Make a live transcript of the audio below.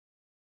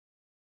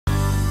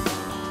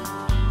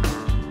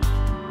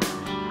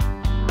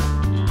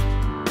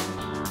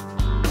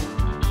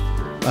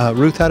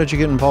Ruth, how did you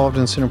get involved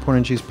in CenterPoint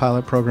Energy's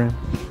pilot program?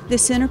 The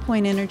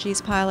CenterPoint Energy's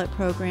pilot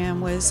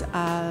program was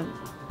a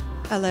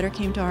letter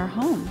came to our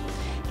home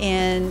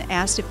and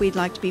asked if we'd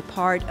like to be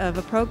part of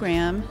a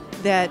program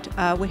that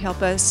would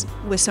help us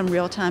with some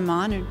real-time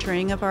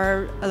monitoring of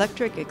our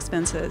electric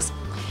expenses.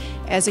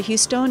 As a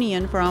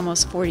Houstonian for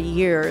almost 40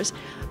 years,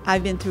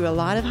 I've been through a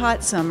lot of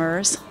hot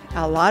summers,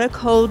 a lot of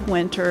cold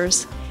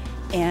winters,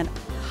 and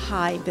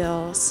high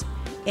bills.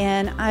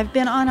 And I've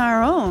been on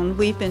our own.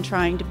 We've been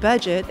trying to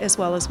budget as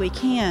well as we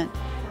can.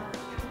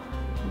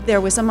 There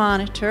was a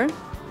monitor.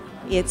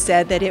 It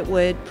said that it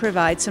would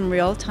provide some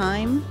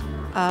real-time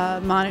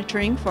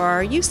monitoring for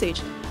our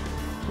usage.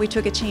 We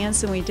took a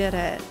chance and we did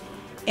it,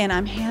 and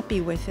I'm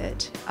happy with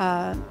it.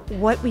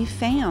 What we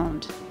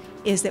found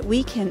is that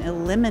we can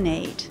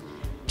eliminate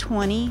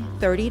 $20,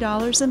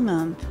 $30 a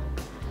month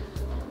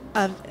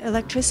of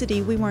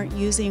electricity we weren't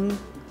using,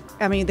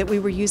 that we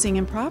were using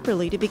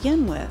improperly to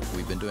begin with.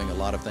 We've been doing a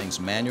lot of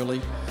things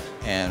manually,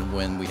 and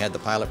when we had the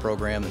pilot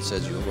program that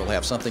says we'll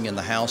have something in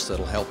the house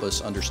that'll help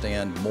us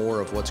understand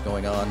more of what's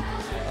going on,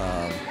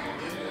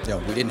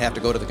 we didn't have to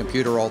go to the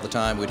computer all the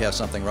time. We'd have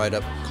something right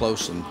up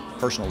close and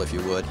personal, if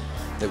you would,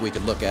 that we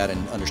could look at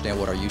and understand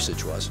what our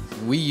usage was.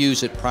 We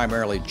use it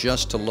primarily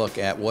just to look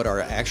at what our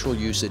actual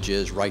usage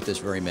is right this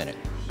very minute.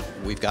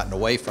 We've gotten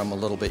away from a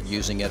little bit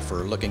using it for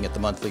looking at the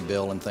monthly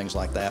bill and things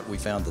like that. We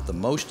found that the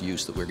most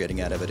use that we're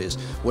getting out of it is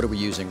what are we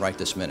using right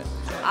this minute.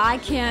 I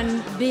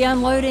can be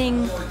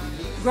unloading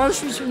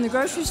groceries from the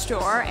grocery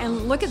store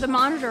and look at the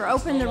monitor,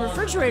 open the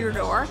refrigerator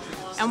door,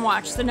 and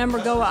watch the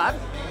number go up.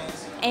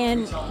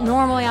 And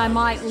normally I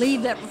might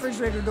leave that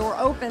refrigerator door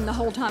open the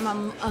whole time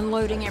I'm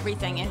unloading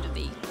everything into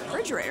the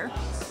refrigerator.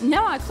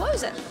 Now I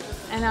close it.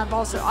 And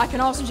I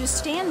can also just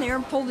stand there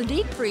and pull the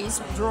deep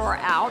freeze drawer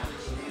out,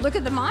 look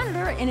at the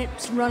monitor, and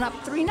it's run up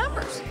 3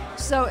 numbers.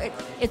 So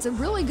it's a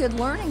really good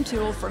learning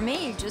tool for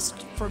me,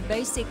 just for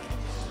basic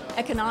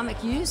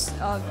economic use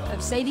of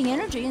saving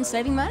energy and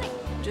saving money,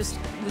 just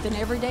with an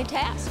everyday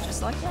task,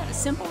 just like that,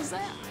 as simple as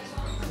that.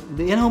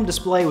 The in-home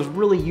display was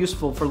really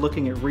useful for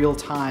looking at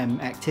real-time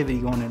activity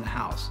going in the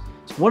house.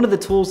 So one of the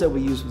tools that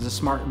we used was the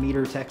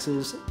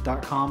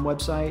smartmetertexas.com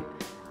website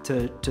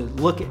to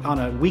look at, on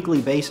a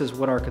weekly basis,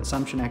 what our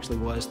consumption actually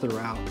was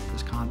throughout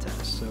this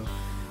contest. So,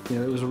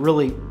 it was a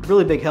really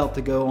big help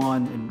to go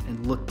on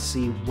and look to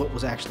see what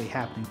was actually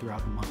happening throughout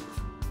the month.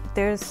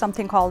 There's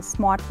something called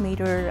Smart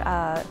Meter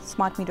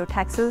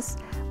Texas,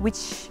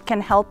 which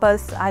can help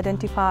us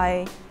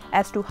identify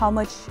as to how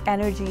much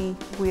energy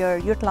we are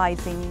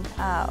utilizing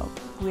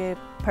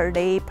per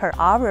day, per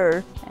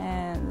hour,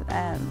 and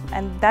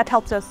that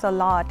helps us a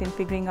lot in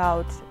figuring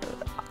out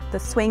the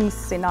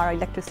swings in our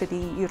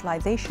electricity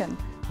utilization.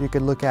 You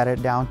could look at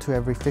it down to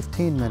every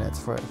 15 minutes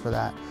for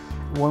that.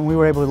 When we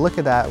were able to look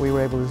at that, we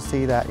were able to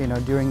see that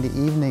during the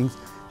evenings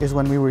is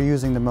when we were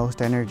using the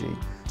most energy.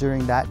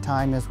 During that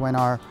time is when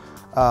our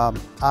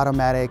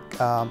automatic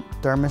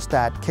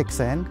thermostat kicks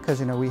in,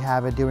 because we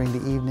have it during the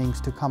evenings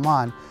to come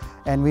on.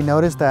 And we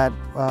noticed that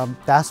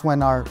that's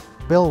when our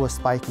bill was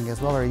spiking as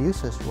well, our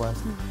usage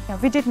was. Yeah,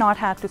 we did not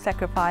have to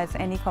sacrifice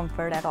any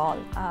comfort at all.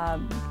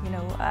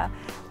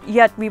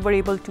 Yet we were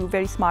able to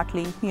very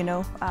smartly,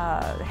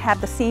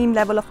 have the same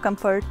level of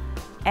comfort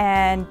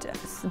and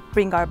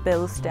bring our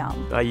bills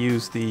down. I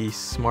use the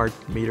Smart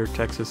Meter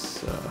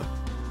Texas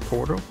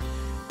portal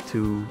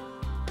to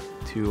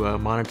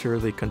monitor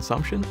the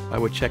consumption. I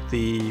would check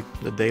the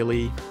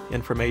daily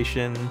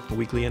information,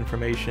 weekly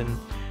information,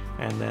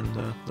 and then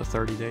the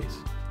 30 days.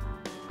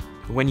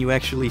 When you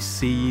actually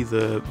see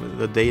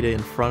the data in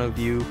front of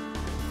you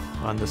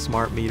on the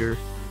smart meter,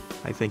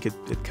 I think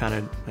it kind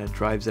of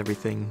drives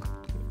everything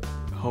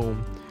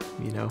home.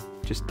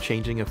 Just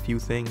changing a few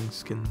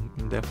things can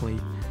definitely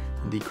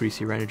decrease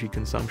your energy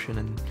consumption,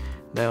 and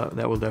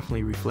that will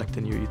definitely reflect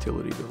in your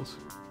utility bills.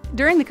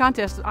 During the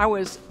contest, I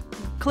was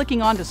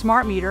clicking onto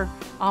Smart Meter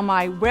on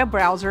my web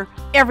browser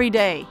every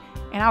day,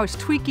 and I was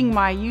tweaking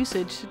my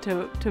usage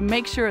to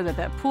make sure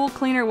that pool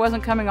cleaner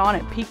wasn't coming on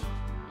at peak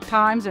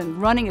times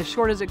and running as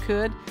short as it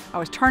could. I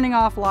was turning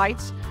off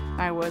lights.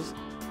 I was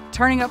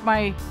turning up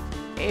my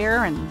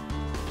air and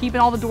keeping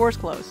all the doors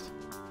closed.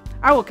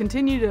 I will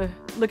continue to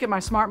look at my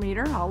smart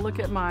meter. I'll look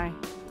at my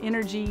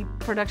energy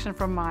production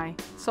from my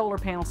solar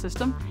panel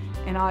system,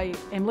 and I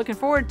am looking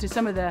forward to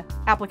some of the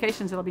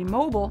applications that'll be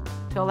mobile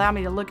to allow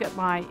me to look at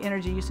my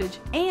energy usage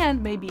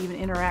and maybe even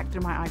interact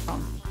through my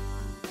iPhone.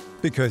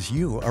 Because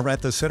you are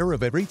at the center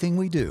of everything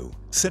we do.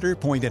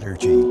 CenterPoint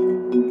Energy.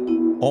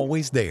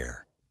 Always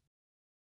there.